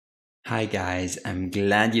Hi guys, I'm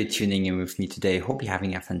glad you're tuning in with me today. Hope you're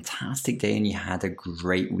having a fantastic day and you had a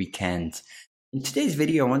great weekend. In today's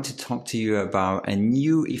video, I want to talk to you about a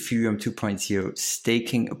new Ethereum 2.0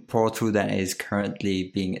 staking portal that is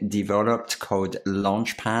currently being developed called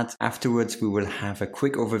Launchpad. Afterwards, we will have a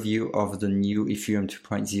quick overview of the new Ethereum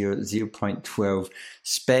 2.0 0.12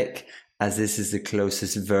 spec, as this is the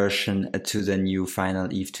closest version to the new final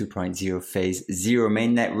ETH 2.0 phase 0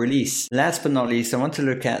 mainnet release. Last but not least, I want to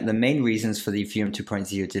look at the main reasons for the Ethereum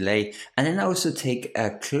 2.0 delay, and then also take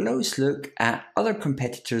a close look at other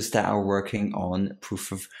competitors that are working on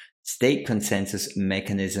proof of stake consensus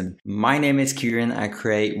mechanism. My name is Kieran. I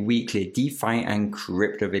create weekly DeFi and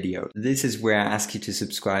crypto videos. This is where I ask you to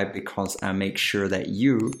subscribe because I make sure that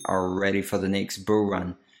you are ready for the next bull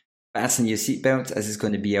run. Fasten your seatbelts as it's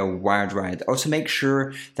going to be a wild ride. Also make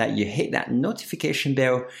sure that you hit that notification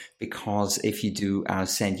bell, because if you do, I'll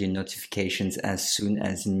send you notifications as soon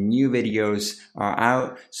as new videos are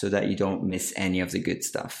out so that you don't miss any of the good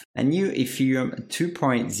stuff. A new Ethereum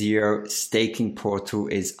 2.0 staking portal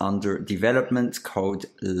is under development called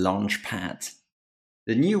Launchpad.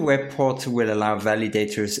 The new web portal will allow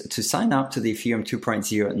validators to sign up to the Ethereum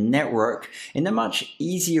 2.0 network in a much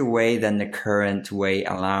easier way than the current way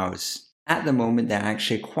allows. At the moment, there are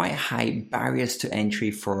actually quite high barriers to entry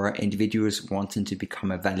for individuals wanting to become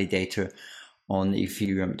a validator on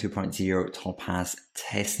Ethereum 2.0 Topaz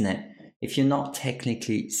testnet. If you're not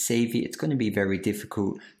technically savvy, it's going to be very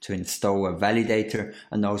difficult to install a validator,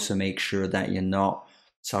 and also make sure that you're not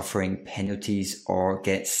suffering penalties or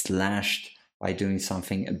get slashed by doing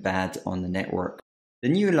something bad on the network. The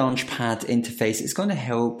new Launchpad interface is going to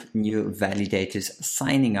help new validators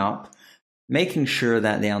signing up, making sure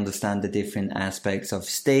that they understand the different aspects of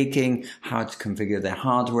staking, how to configure their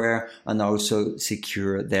hardware, and also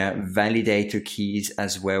secure their validator keys,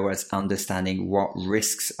 as well as understanding what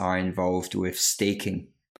risks are involved with staking.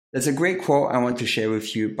 There's a great quote I want to share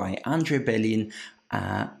with you by Andre Bellin,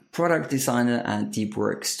 product designer at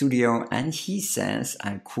DeepWorks Studio, and he says,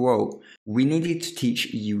 I quote, "We needed to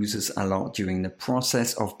teach users a lot during the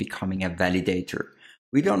process of becoming a validator.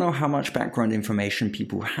 We don't know how much background information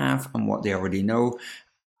people have and what they already know.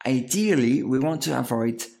 Ideally, we want to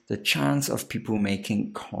avoid the chance of people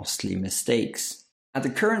making costly mistakes." At the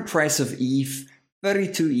current price of ETH,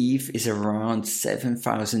 32 ETH is around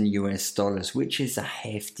 $7,000 US, which is a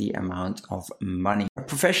hefty amount of money. A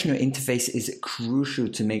professional interface is crucial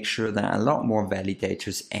to make sure that a lot more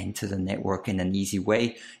validators enter the network in an easy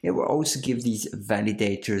way. It will also give these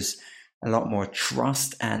validators a lot more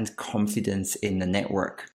trust and confidence in the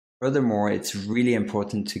network. Furthermore, it's really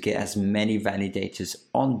important to get as many validators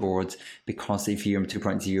on board, because the Ethereum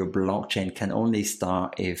 2.0 blockchain can only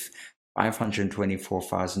start if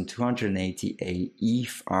 524,288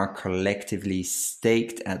 ETH are collectively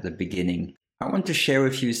staked at the beginning. I want to share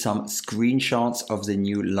with you some screenshots of the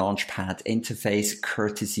new Launchpad interface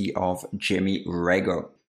courtesy of Jimmy Rego.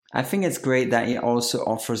 I think it's great that he also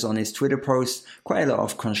offers on his Twitter post quite a lot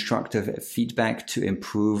of constructive feedback to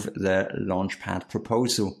improve the Launchpad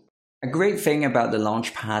proposal. A great thing about the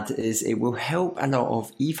Launchpad is it will help a lot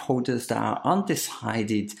of ETH holders that are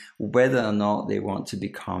undecided whether or not they want to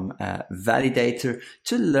become a validator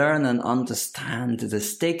to learn and understand the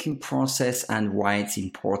staking process and why it's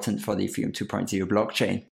important for the Ethereum 2.0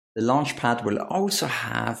 blockchain. The Launchpad will also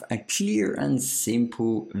have a clear and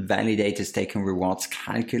simple validator staking rewards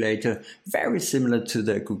calculator, very similar to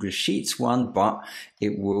the Google Sheets one, but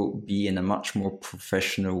it will be in a much more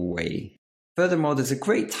professional way. Furthermore, there's a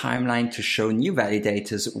great timeline to show new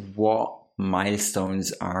validators what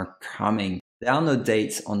milestones are coming. There are no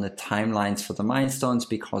dates on the timelines for the milestones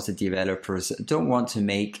because the developers don't want to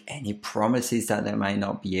make any promises that they might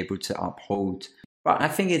not be able to uphold. But I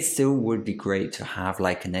think it still would be great to have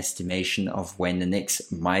like an estimation of when the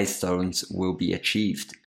next milestones will be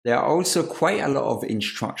achieved. There are also quite a lot of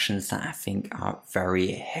instructions that I think are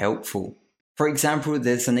very helpful. For example,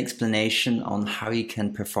 there's an explanation on how you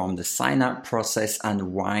can perform the sign-up process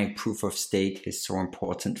and why proof of stake is so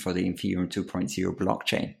important for the Ethereum 2.0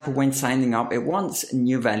 blockchain. When signing up, it wants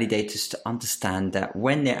new validators to understand that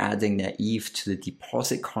when they're adding their ETH to the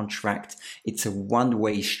deposit contract, it's a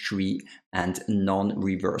one-way street and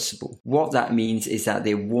non-reversible. What that means is that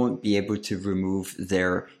they won't be able to remove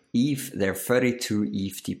their 32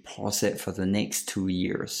 ETH deposit for the next 2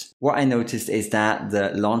 years. What I noticed is that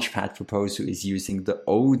the Launchpad proposal is using the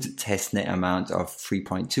old testnet amount of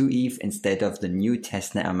 3.2 ETH instead of the new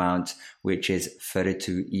testnet amount, which is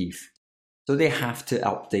 32 ETH. So they have to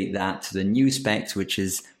update that to the new specs, which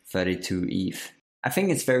is 32 ETH. I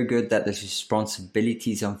think it's very good that the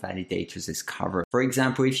responsibilities on validators is covered. For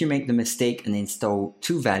example, if you make the mistake and install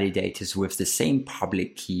 2 validators with the same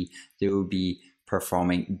public key, they will be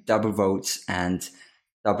performing double votes, and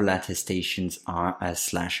double attestations are a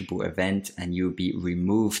slashable event and you'll be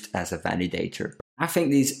removed as a validator. I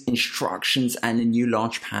think these instructions and the new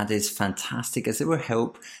Launchpad is fantastic, as it will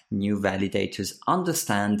help new validators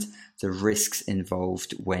understand the risks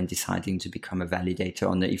involved when deciding to become a validator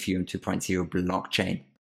on the Ethereum 2.0 blockchain.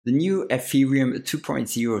 The new Ethereum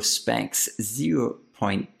 2.0 specs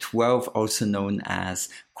 0.12, also known as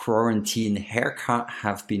Quarantine Haircut,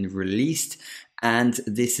 have been released, and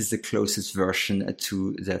this is the closest version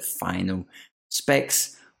to the final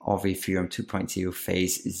specs of Ethereum 2.0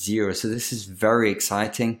 phase 0. So this is very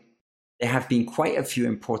exciting. There have been quite a few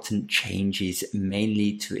important changes,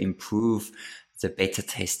 mainly to improve the beta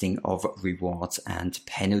testing of rewards and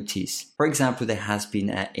penalties. For example, there has been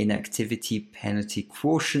an inactivity penalty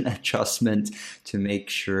quotient adjustment to make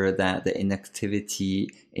sure that the inactivity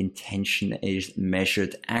intention is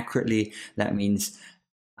measured accurately. That means,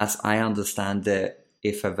 as I understand it,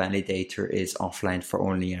 if a validator is offline for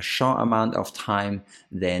only a short amount of time,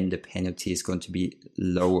 then the penalty is going to be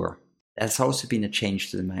lower. There's also been a change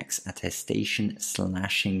to the max attestation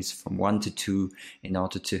slashings from 1 to 2 in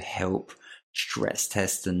order to help stress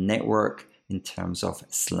test the network in terms of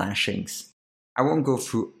slashings. I won't go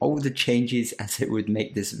through all the changes, as it would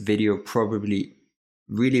make this video probably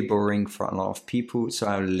really boring for a lot of people, so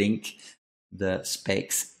I'll link the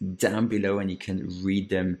specs down below and you can read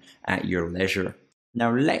them at your leisure.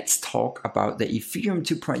 Now let's talk about the Ethereum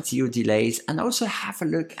 2.0 delays and also have a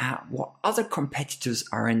look at what other competitors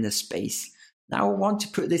are in the space. Now I want to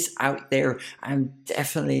put this out there. I'm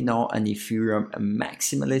definitely not an Ethereum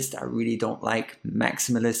maximalist. I really don't like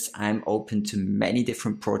maximalists. I'm open to many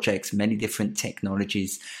different projects, many different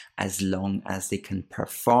technologies, as long as they can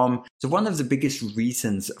perform. So one of the biggest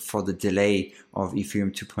reasons for the delay of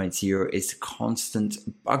Ethereum 2.0 is constant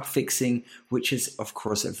bug fixing, which is of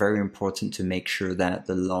course very important to make sure that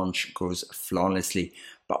the launch goes flawlessly.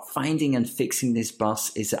 But finding and fixing this bug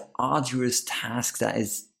is an arduous task that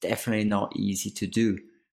is definitely not easy to do.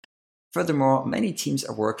 Furthermore, many teams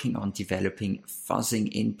are working on developing fuzzing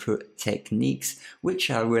input techniques, which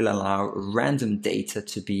will allow random data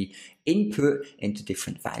to be input into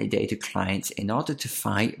different validator clients in order to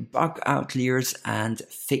find bug outliers and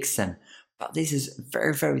fix them. But this is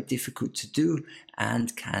very, very difficult to do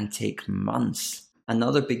and can take months.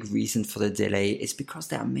 Another big reason for the delay is because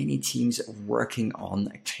there are many teams working on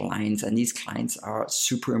clients, and these clients are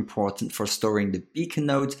super important for storing the beacon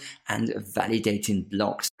node and validating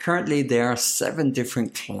blocks. Currently, there are 7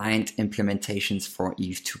 different client implementations for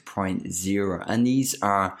ETH 2.0, and these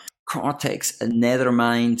are Cortex,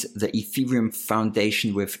 Nethermind, the Ethereum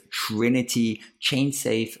Foundation with Trinity,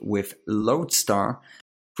 ChainSafe with Lodestar,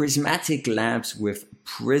 Prismatic Labs with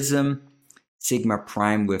Prism, Sigma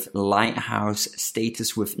Prime with Lighthouse,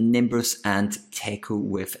 Status with Nimbus, and Teku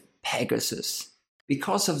with Pegasus.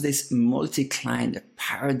 Because of this multi-client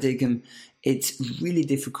paradigm, it's really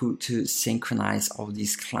difficult to synchronize all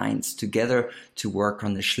these clients together to work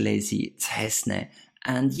on the Schlesy testnet.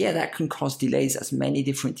 And yeah, that can cause delays, as many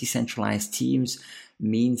different decentralized teams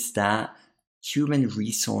means that human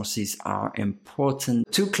resources are important.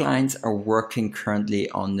 2 clients are working currently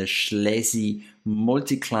on the Schlesy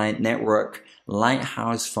multi-client network,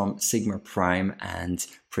 Lighthouse from Sigma Prime and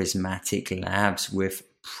Prismatic Labs with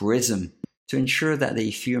Prism. To ensure that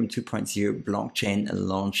the Ethereum 2.0 blockchain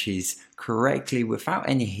launches correctly without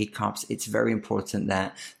any hiccups, it's very important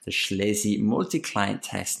that the Schlesy multi-client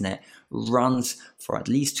testnet runs for at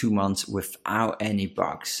least 2 months without any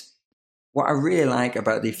bugs. What I really like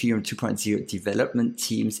about the Ethereum 2.0 development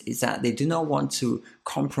teams is that they do not want to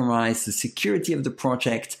compromise the security of the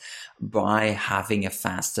project by having a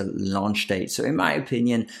faster launch date. So in my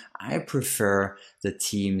opinion, I prefer the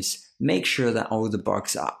teams make sure that all the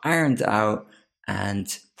bugs are ironed out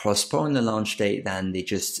and postpone the launch date than they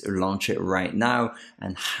just launch it right now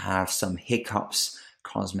and have some hiccups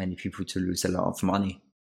cause many people to lose a lot of money.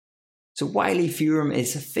 So while Ethereum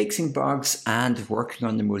is fixing bugs and working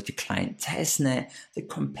on the multi-client testnet, the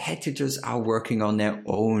competitors are working on their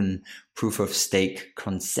own proof-of-stake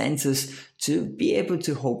consensus to be able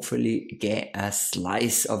to hopefully get a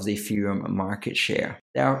slice of the Ethereum market share.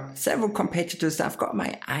 There are several competitors that I've got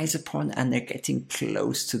my eyes upon, and they're getting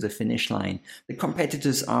close to the finish line. The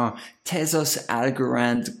competitors are Tezos,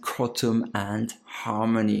 Algorand, Kotum, and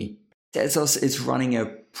Harmony. Tezos is running a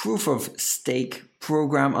proof-of-stake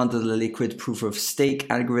program under the Liquid proof-of-stake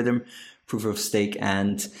algorithm, proof-of-stake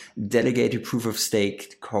and delegated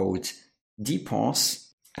proof-of-stake called DPoS.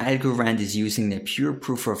 Algorand is using a pure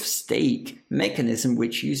proof of stake mechanism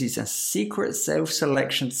which uses a secret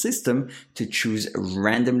self-selection system to choose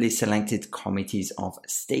randomly selected committees of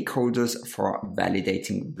stakeholders for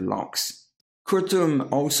validating blocks. Qtum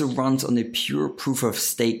also runs on a pure proof of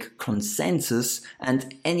stake consensus,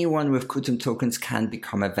 and anyone with Qtum tokens can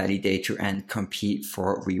become a validator and compete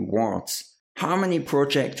for rewards. Harmony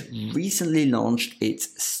Project recently launched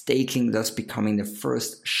its staking, thus becoming the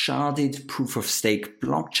first sharded proof-of-stake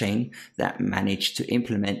blockchain that managed to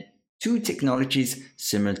implement two technologies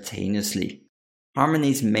simultaneously.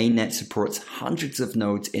 Harmony's mainnet supports hundreds of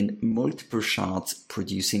nodes in multiple shards,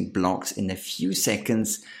 producing blocks in a few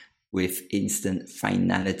seconds with instant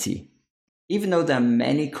finality. Even though there are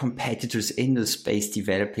many competitors in the space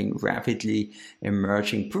developing rapidly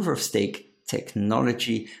emerging proof-of-stake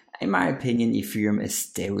technology, in my opinion, Ethereum is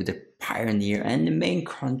still the pioneer and the main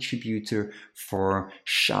contributor for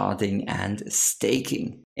sharding and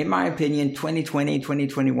staking. In my opinion, 2020,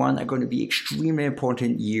 2021 are going to be extremely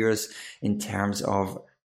important years in terms of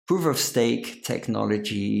proof of stake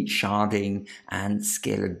technology, sharding, and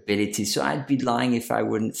scalability. So I'd be lying if I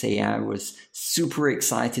wouldn't say I was super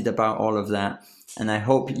excited about all of that. And I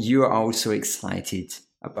hope you're also excited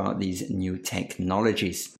about these new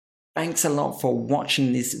technologies. Thanks a lot for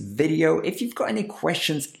watching this video. If you've got any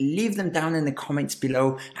questions, leave them down in the comments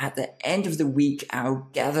below. At the end of the week, I'll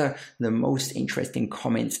gather the most interesting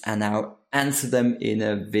comments and I'll answer them in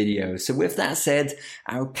a video. So with that said,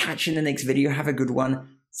 I'll catch you in the next video. Have a good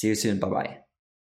one. See you soon. Bye-bye.